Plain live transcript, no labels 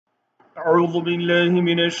اعوذ باللہ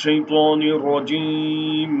من الشیطان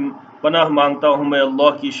الرجیم، پناہ مانگتا ہوں میں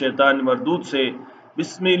اللہ کی شیطان مردود سے۔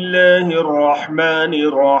 بسم اللہ الرحمن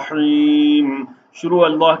الرحیم، شروع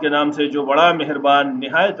اللہ کے نام سے جو بڑا مہربان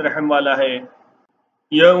نہایت رحم والا ہے۔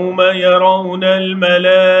 یوم یرون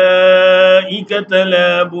الملائکۃ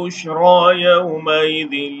لا بشری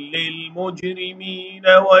یومئذ للمجرمین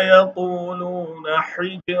ویقولون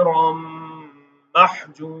حجرا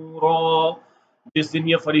محجورا۔ جس دن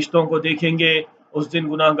یہ فرشتوں کو دیکھیں گے اس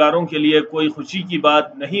دن گناہ گاروں کے لیے کوئی خوشی کی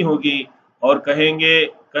بات نہیں ہوگی، اور کہیں گے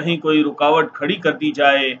کہیں کوئی رکاوٹ کھڑی کر دی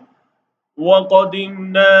جائے۔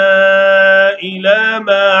 وَقَدِمْنَا إِلَى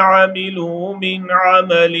مَا عَمِلُوا مِنْ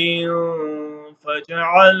عَمَلٍ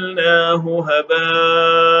فَجَعَلْنَاهُ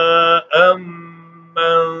هَبَاءً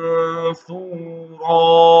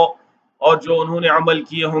مَنْثُورًا۔ اور جو انہوں نے عمل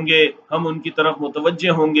کیے ہوں گے ہم ان کی طرف متوجہ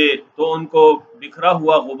ہوں گے تو ان کو بکھرا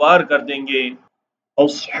ہوا غبار کر دیں گے۔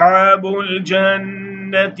 اصحاب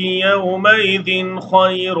الجنة يومئذ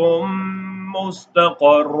خير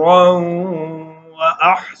مستقرا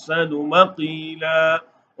وأحسن مقيلا۔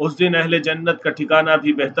 اس دن اہل جنت کا ٹھکانہ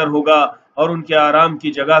بھی بہتر ہوگا اور ان کے آرام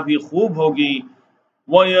کی جگہ بھی خوب ہوگی۔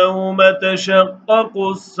 وَيَوْمَ تَشَقَّقُ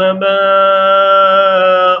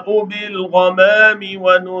السَّمَاءُ بِالْغَمَامِ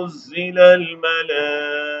وَنُزِّلَ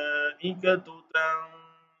الْمَلَائِكَةُ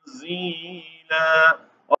تَنزِيلًا۔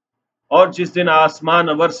 اور جس دن آسمان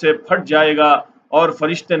ابر سے پھٹ جائے گا اور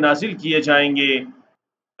فرشتے نازل کیے جائیں گے۔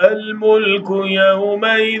 الملک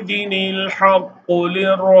یومئذ الحق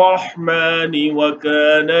للرحمن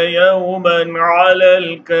وکان یوما علی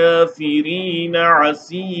الکافرین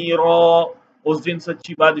عسیرا۔ اس دن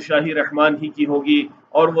سچی بادشاہی رحمان ہی کی ہوگی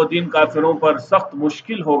اور وہ دن کافروں پر سخت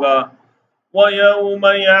مشکل ہوگا۔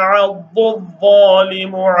 وَيَوْمَ يَعَضُّ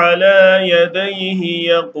الظَّالِمُ عَلَى يَدَيْهِ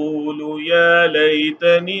يَقُولُ يَا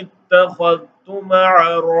لَيْتَنِي اتَّخَذْتُ مَعَ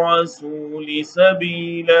الرَّسُولِ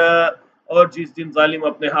سَبِيلًا۔ اور جس دن ظالم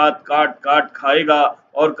اپنے ہاتھ کاٹ کاٹ کھائے گا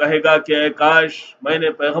اور کہے گا کہ اے کاش میں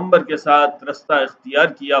نے پیغمبر کے ساتھ رستہ اختیار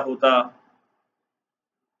کیا ہوتا۔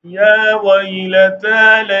 یا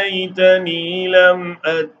ویلتی لیتنی لم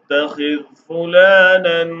اتخذ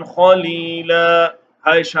فلانا خلیلا۔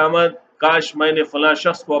 ہائے شامت، کاش میں نے فلاں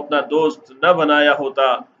شخص کو اپنا دوست نہ بنایا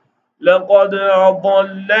ہوتا۔ لقد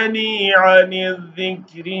اضلنی عن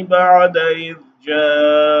الذکر بعد اذ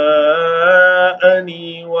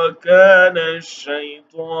جاءنی وکان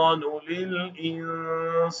الشیطان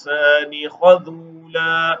للانسان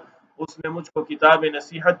خذولا۔ اس نے مجھ کو کتاب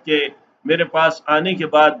نصیحت کے میرے پاس آنے کے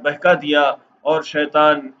بعد بہکا دیا اور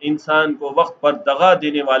شیطان انسان کو وقت پر دغا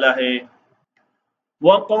دینے والا ہے۔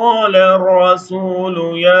 وقال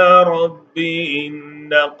الرسول یا رب ان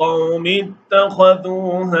قوم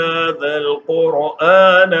اتخذوا هذا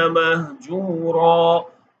القرآن مہجورا۔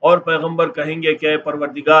 اور پیغمبر کہیں گے کہ اے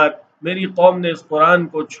پروردگار میری قوم نے اس قرآن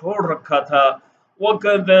کو چھوڑ رکھا تھا۔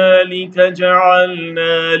 وَكَذَلِكَ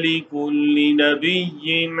جَعَلْنَا لِكُلِّ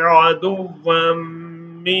نَبِيٍّ عَدُوًّا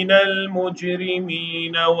مِّنَ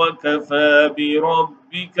الْمُجْرِمِينَ وَكَفَى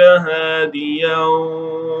بِرَبِّكَ هَادِيًا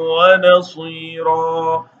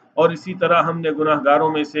وَنَصِيرًا۔ اور اسی طرح ہم نے گناہ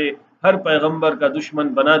گاروں میں سے ہر پیغمبر کا دشمن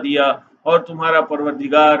بنا دیا، اور تمہارا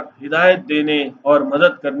پروردگار ہدایت دینے اور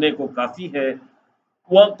مدد کرنے کو کافی ہے۔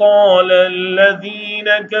 وَقَالَ الَّذِينَ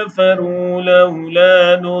كَفَرُوا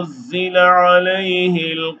لَوْلَا نُزِّلَ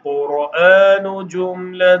عَلَيْهِ الْقُرْآنُ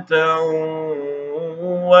جُمْلَةً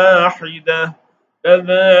وَاحِدَةً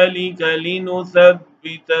كَذَلِكَ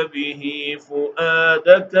لِنُثَبِّتَ بِهِ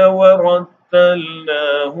فُؤَادَكَ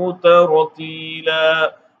وَرَتَّلْنَاهُ تَرْتِيلًا۔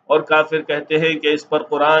 اور کافر کہتے ہیں کہ اس پر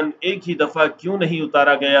قرآن ایک ہی دفعہ کیوں نہیں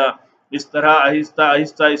اتارا گیا؟ اس طرح آہستہ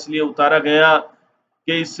آہستہ اس لیے اتارا گیا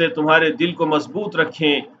کہ اس سے تمہارے دل کو مضبوط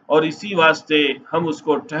رکھیں، اور اسی واسطے ہم اس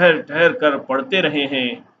کو ٹھہر ٹھہر کر پڑھتے رہے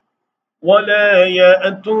ہیں۔ وَلَا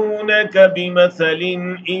يَأْتُونَكَ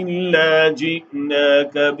بِمَثَلٍ إِلَّا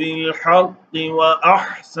جِئْنَاكَ بِالْحَقِّ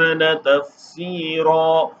وَأَحْسَنَ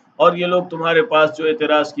تَفْسِيرًا۔ اور یہ لوگ تمہارے پاس جو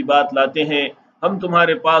اعتراض کی بات لاتے ہیں ہم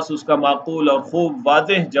تمہارے پاس اس کا معقول اور خوب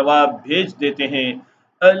واضح جواب بھیج دیتے ہیں۔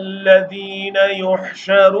 الذین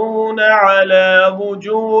یحشرون علی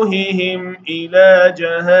وجوہہم الی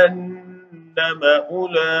جہنم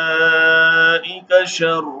اولئک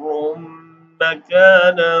شر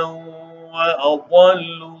مکانا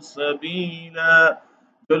واضل سبیلا۔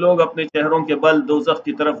 جو لوگ اپنے چہروں کے بل دوزخ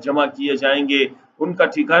کی طرف جمع کیے جائیں گے ان کا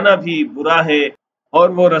ٹھکانہ بھی برا ہے اور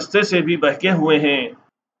وہ رستے سے بھی بہکے ہوئے ہیں۔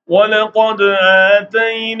 وَلَقَدْ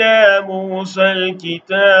آتَيْنَا مُوسَى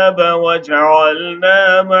الْكِتَابَ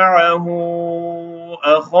وَجَعَلْنَا مَعَهُ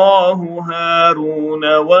أَخَاهُ هَارُونَ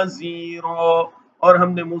وَزِيرًا۔ اور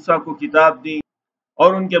ہم نے موسیٰ کو کتاب دی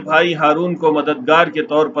اور ان کے بھائی ہارون کو مددگار کے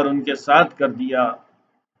طور پر ان کے ساتھ کر دیا۔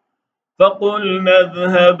 فَقُلْنَا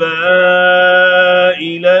اذْهَبَا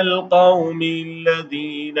إِلَى الْقَوْمِ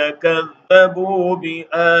الَّذِينَ كَذَّبُوا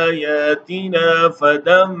بِآيَاتِنَا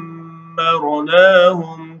فَدَمَّرْنَاهُمْ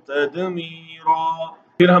تَدْمِيرًا۔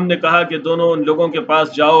 پھر ہم نے کہا کہ دونوں ان لوگوں کے پاس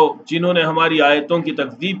جاؤ جنہوں نے ہماری آیتوں کی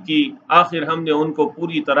تکذیب کی، آخر ہم نے ان کو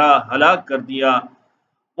پوری طرح ہلاک کر دیا۔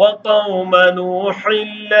 وَقَوْمَ نُوحٍ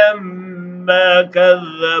لَمَّا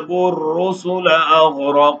كَذَّبُوا الرُّسُلَ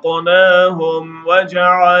أَغْرَقْنَاهُمْ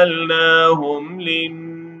وَجَعَلْنَاهُمْ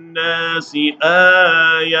لِلنَّاسِ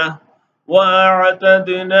آيَةً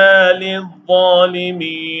وَأَعْتَدْنَا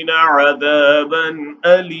لِلظَّالِمِينَ عَذَابًا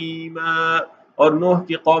أَلِيمًا۔ اور نوح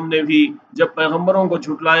کی قوم نے بھی جب پیغمبروں کو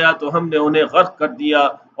جھٹلایا تو ہم نے انہیں غرق کر دیا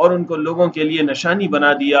اور ان کو لوگوں کے لیے نشانی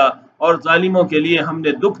بنا دیا، اور ظالموں کے لیے ہم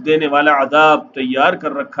نے دکھ دینے والا عذاب تیار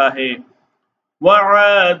کر رکھا ہے۔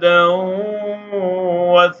 وَعَادًا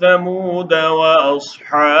وَثَمُودَ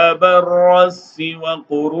وَأَصْحَابَ الرَّسِّ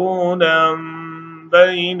وَقُرُونًا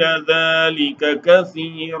بَيْنَ ذَلِكَ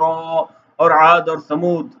كَثِيرًا، اور عاد اور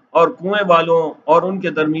ثمود اور کنویں والوں اور ان کے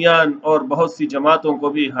درمیان اور بہت سی جماعتوں کو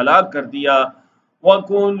بھی ہلاک کر دیا۔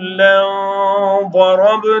 وَكُلًّا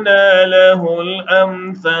ضَرَبْنَا لَهُ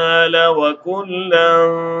الْأَمْثَالَ وَكُلًّا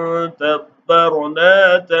تَبَّرْنَا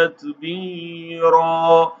تَتْبِيرًا،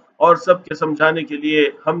 اور سب کے سمجھانے کے لیے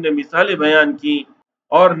ہم نے مثالیں بیان کی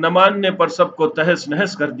اور نہ ماننے پر سب کو تہس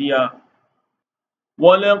نہس کر دیا۔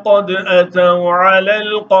 وَلَقَدْ أَتَوْا عَلَى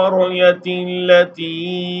الْقَرْيَةِ الَّتِي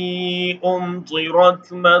أُمْطِرَتْ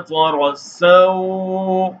مَطَرَ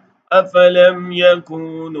السَّوْءِ أَفَلَمْ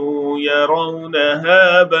يَكُونُوا يَرَوْنَهَا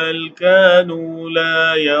بَلْ كَانُوا لَا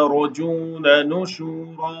يَرْجُونَ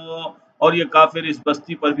نُشُورًا۔ اور یہ کافر اس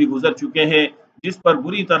بستی پر بھی گزر چکے ہیں جس پر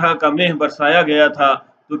بری طرح کا مہ برسایا گیا تھا،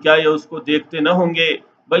 تو کیا یہ اس کو دیکھتے نہ ہوں گے،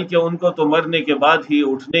 بلکہ ان کو تو مرنے کے بعد ہی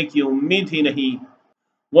اٹھنے کی امید ہی نہیں۔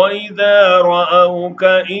 وَإِذَا رَأَوْكَ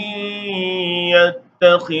إِن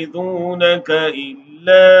يَتَّخِذُونَكَ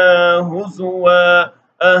إِلَّا هُزُوًا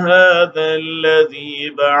أَهَذَا الَّذِي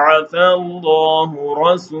بَعَثَ اللَّهُ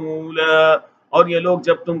رَسُولًا۔ اور یہ لوگ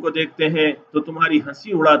جب تم کو دیکھتے ہیں تو تمہاری ہنسی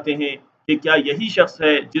اڑاتے ہیں کہ کیا یہی شخص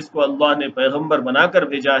ہے جس کو اللہ نے پیغمبر بنا کر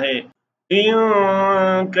بھیجا ہے۔ إِن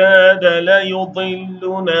كَادَ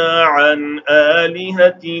لَيُضِلُّنَا عَنْ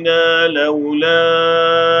آلِهَتِنَا لَوْلَا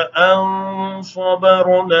أَن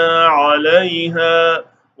صَبَرْنَا عَلَيْهَا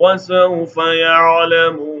وَسَوْفَ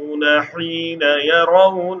يَعْلَمُونَ حِينَ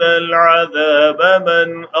يَرَوْنَ الْعَذَابَ مَنْ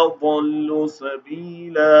أَضَلُّ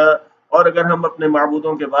سَبِيلًا۔ اور اگر ہم اپنے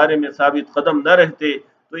معبودوں کے بارے میں ثابت قدم نہ رہتے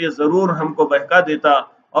تو یہ ضرور ہم کو بہکا دیتا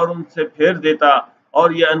اور ان سے پھیر دیتا، اور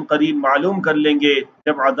یہ عنقریب معلوم کر لیں گے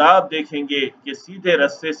جب عذاب دیکھیں گے کہ سیدھے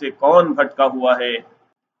رستے سے کون بھٹکا ہوا ہے۔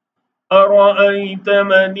 أَرَأَيْتَ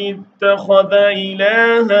مَنِ اتَّخَذَ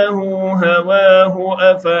إِلَٰهَهُ هَوَاهُ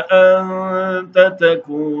أَفَأَنتَ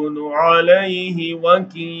تَكُونُ عَلَيْهِ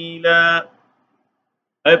وَكِيلًا۔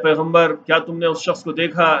 اے پیغمبر، کیا تم نے اس شخص کو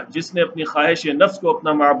دیکھا جس نے اپنی خواہش نفس کو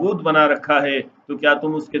اپنا معبود بنا رکھا ہے، تو کیا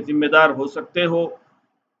تم اس کے ذمہ دار ہو سکتے ہو؟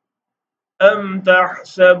 أَمْ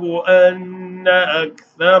تَحْسَبُ أَنَّ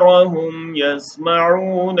أَكْثَرَهُمْ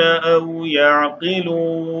يَسْمَعُونَ أَوْ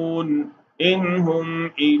يَعْقِلُونَ إِنْ هُمْ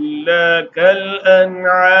إِلَّا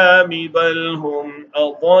كَالْأَنْعَامِ بَلْ هُمْ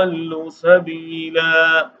أَضَلُّ سَبِيلًا۔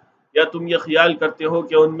 یا تم یہ خیال کرتے ہو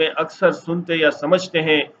کہ ان میں اکثر سنتے یا سمجھتے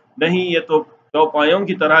ہیں؟ نہیں، یہ تو چوپایوں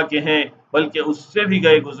کی طرح کے ہیں، بلکہ اس سے بھی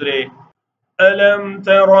گئے گزرے۔ أَلَمْ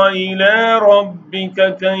تَرَ إِلَى رَبِّكَ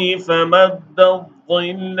كَيْفَ مَدَّ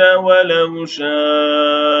الظِّلَّ وَلَوْ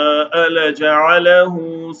شَاءَ لَجَعَلَهُ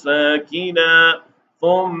سَاكِنًا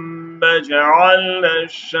ثُمَّ جَعَلْنَا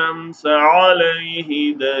الشَّمْسَ عَلَيْهِ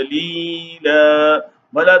دَلِيلًا۔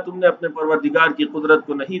 بھلا تم نے اپنے پروردگار کی قدرت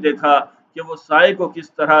کو نہیں دیکھا کہ وہ سائے کو کس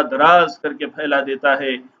طرح دراز کر کے پھیلا دیتا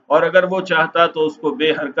ہے، اور اگر وہ چاہتا تو اس کو بے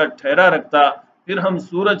حرکت ٹھہرا رکھتا، پھر ہم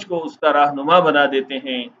سورج کو اس کا رہنما بنا دیتے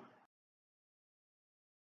ہیں۔